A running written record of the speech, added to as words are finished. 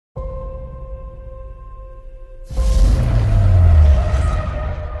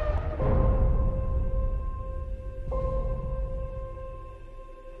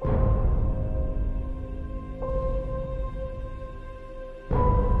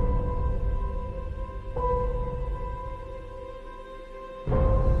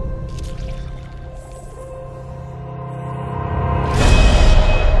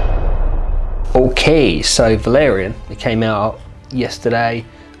Okay, so Valerian, it came out yesterday.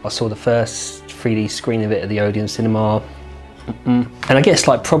 I saw the first 3D screen of it at the Odeon Cinema. And I guess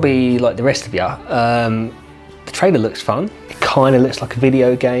probably like the rest of you, the trailer looks fun. It kind of looks like a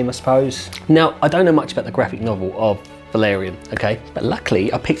video game, I suppose. Now, I don't know much about the graphic novel of Valerian, okay? But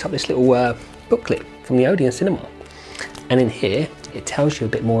luckily, I picked up this little booklet from the Odeon Cinema. And in here, it tells you a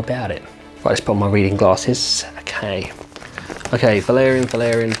bit more about it. Right, let's put on my reading glasses. Okay, Valerian,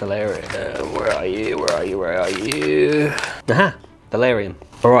 where are you? Aha, Valerian.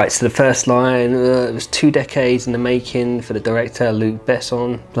 All right, so the first line, it was 2 decades in the making for the director, Luc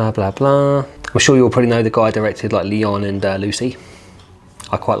Besson, blah, blah, blah. I'm sure you'll probably know the guy directed like Leon and Lucy.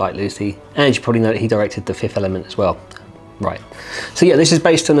 I quite like Lucy. And you probably know that he directed The Fifth Element as well. Right, so yeah, this is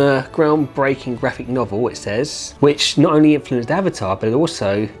based on a groundbreaking graphic novel, it says, which not only influenced Avatar, but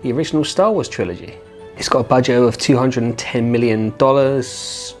also the original Star Wars trilogy. It's got a budget of $210 million.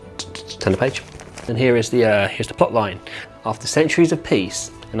 Turn the page. And here's the plot line. After centuries of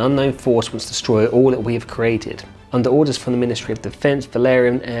peace, an unknown force wants to destroy all that we have created. Under orders from the Ministry of Defense,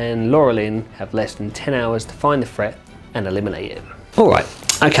 Valerian and Valerian have less than 10 hours to find the threat and eliminate it. All right,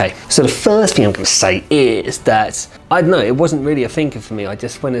 okay. So the first thing I'm going to say is that, I don't know, it wasn't really a thinker for me. I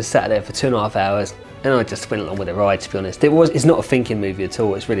just went and sat there for 2.5 hours and I just went along with the ride, to be honest. It's not a thinking movie at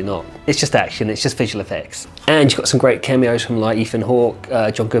all, it's really not. It's just action, it's just visual effects. And you've got some great cameos from like Ethan Hawke,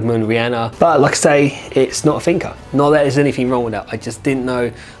 John Goodman, Rihanna. But like I say, it's not a thinker. Not that there's anything wrong with that. I just didn't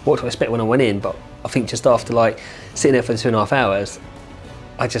know what to expect when I went in, but I think just after like sitting there for 2.5 hours,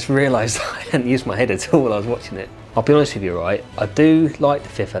 I just realised I hadn't used my head at all while I was watching it. I'll be honest with you, right? I do like The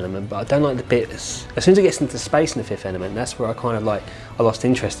Fifth Element, but I don't like the bits. As soon as it gets into space in The Fifth Element, that's where I kind of I lost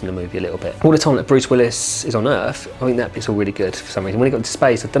interest in the movie a little bit. All the time that Bruce Willis is on Earth, I think that bit's all really good for some reason. When he got into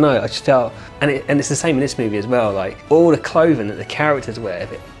space, I don't know, I just felt, and it's the same in this movie as well, like all the clothing that the characters wear,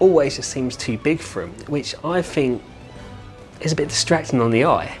 it always just seems too big for them, which I think is a bit distracting on the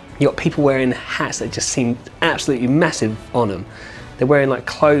eye. You got people wearing hats that just seem absolutely massive on them. They're wearing like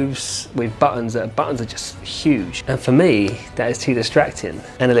clothes with buttons that buttons are just huge. And for me, that is too distracting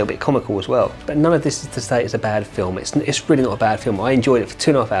and a little bit comical as well. But none of this is to say it's a bad film. It's really not a bad film. I enjoyed it for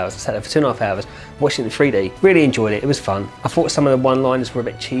 2.5 hours. I sat there for 2.5 hours, watched it in 3D. Really enjoyed it, it was fun. I thought some of the one-liners were a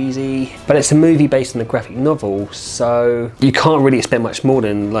bit cheesy, but it's a movie based on a graphic novel, so you can't really expect much more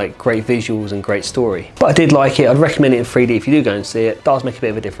than like great visuals and great story. But I did like it. I'd recommend it in 3D if you do go and see it. It does make a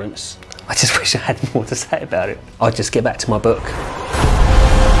bit of a difference. I just wish I had more to say about it. I'll just get back to my book.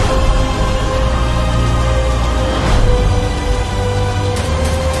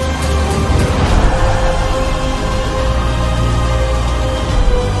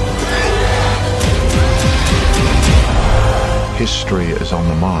 History is on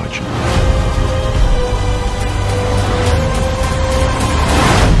the margin.